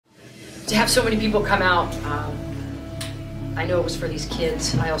To have so many people come out, I know it was for these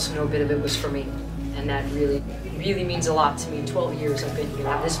kids. I also know a bit of it was for me. And that really means a lot to me. 12 years I've been here. To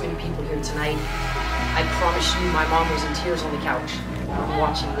have this many people here tonight, I promise you my mom was in tears on the couch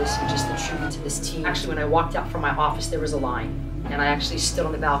watching this and just the tribute to this team. Actually, when I walked out from my office, there was a line. And I actually stood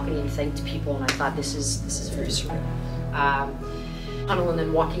on the balcony and thanked people, and I thought this is very surreal. Tunnel and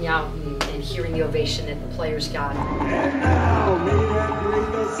then walking out and hearing the ovation that the players got. And now, may I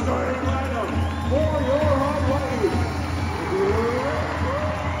bring the starting lineup for your Hawaii.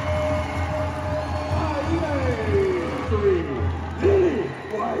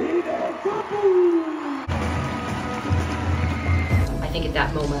 I think at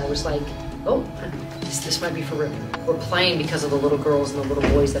that moment I was like, oh, this might be for real. We're playing because of the little girls and the little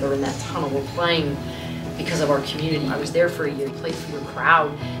boys that are in that tunnel. We're playing because of our community. I was there for a year, played for your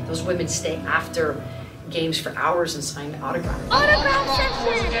crowd. Those women stay after games for hours and sign autographs. Autograph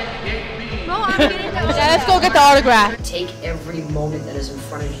section! No, I'm getting those. Yeah, let's go get the autograph. Take every moment that is in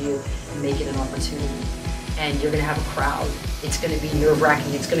front of you and make it an opportunity. And you're gonna have a crowd. It's gonna be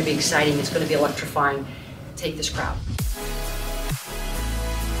nerve-wracking, it's gonna be exciting, it's gonna be electrifying. Take this crowd.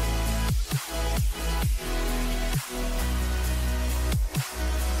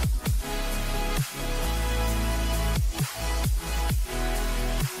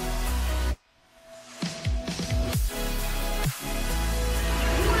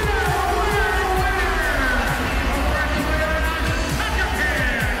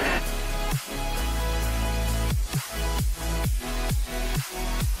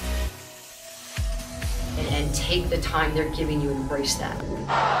 And take the time they're giving you and embrace that. I'm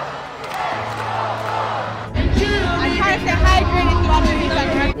trying to stay hydrated throughout the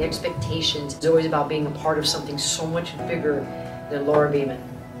weekend. The expectations is always about being a part of something so much bigger than Laura Beeman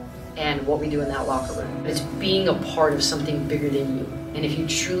and what we do in that locker room. It's being a part of something bigger than you. And if you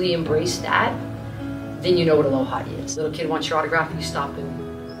truly embrace that, then you know what Aloha is. Little kid wants your autograph, you stop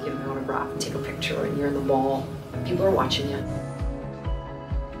and give him an autograph and take a picture, and you're in the mall. People are watching you.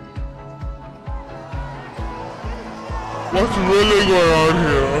 What's really going on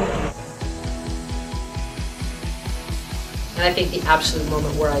here? And I think the absolute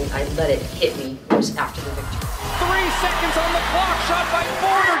moment where I let it hit me was after the victory. 3 seconds on the clock, shot by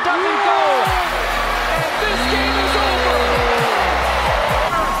Porter doesn't go. And this game is over.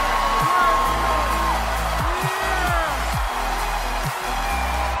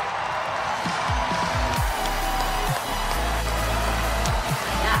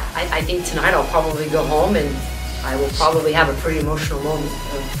 Yeah, I think tonight I'll probably go home and I will probably have a pretty emotional moment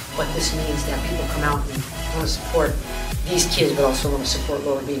of what this means to have people come out and want to support these kids, but also want to support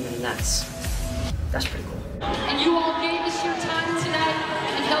Laura Beeman, and that's pretty cool. And you all gave us your time tonight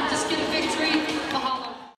and helped us